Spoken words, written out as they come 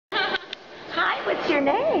what's your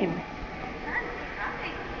name?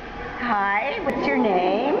 Hi, what's your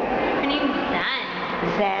name? Her name is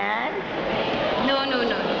Zan. Zan? No.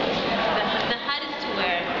 The hat is to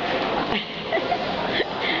wear.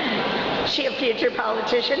 She a future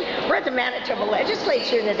politician? We're at the Manitoba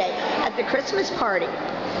Legislature today at the Christmas party,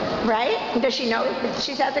 right? Does she know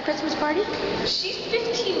she's at the Christmas party? She's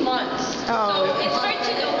 15 months, Oh. so it's hard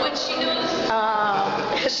to know what she knows.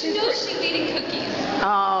 She knows she's eating cookies.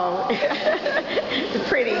 Oh,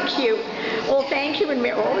 pretty cute. Well, thank you. And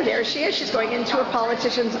oh, there she is. She's going into a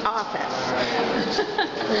politician's office.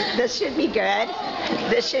 This should be good.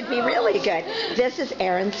 This should be really good. This is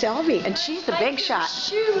Erin Selby, and she's a big shot.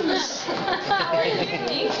 Shoes.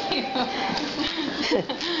 Thank you.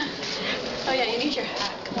 Oh yeah, you need your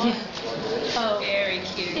hat. Come on. Oh, very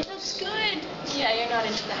cute. It looks good. Yeah, you're not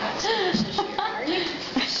into the hats so much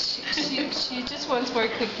this year, are you? She just wants more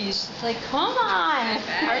cookies. She's like, come on.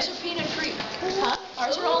 Ours are peanut free. Huh?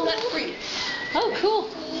 Ours are all nut free. Oh, cool.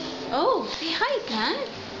 Oh, say hi, man.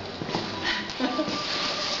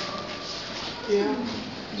 Yeah.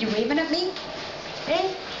 You waving at me?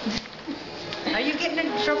 Hey? Are you getting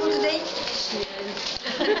in trouble today?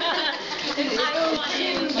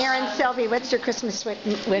 Erin Selby, what's your Christmas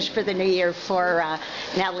wish for the new year for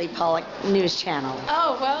Natalie Pollock News Channel?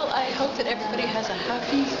 Oh, well, I hope that everybody has a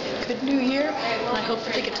happy, good new year, and I hope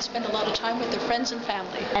that they get to spend a lot of time with their friends and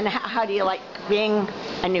family. And how do you like being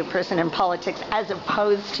a new person in politics as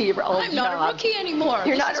opposed to your old job? I'm not a rookie anymore.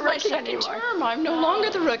 You're This not is a my rookie second anymore. term. I'm no longer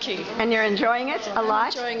the rookie. And you're enjoying it a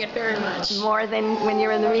lot? I'm enjoying it very much. More than when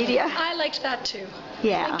you're in the media? I liked that too.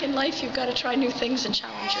 Yeah. I think in life you've got to try new things and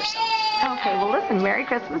challenge yourself. Okay, well listen, Merry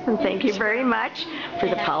Christmas and thank you very much for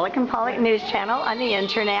the Pollock and Pollock News Channel on the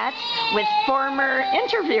internet with former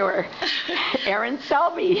interviewer Erin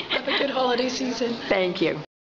Selby. Have a good holiday season. Thank you.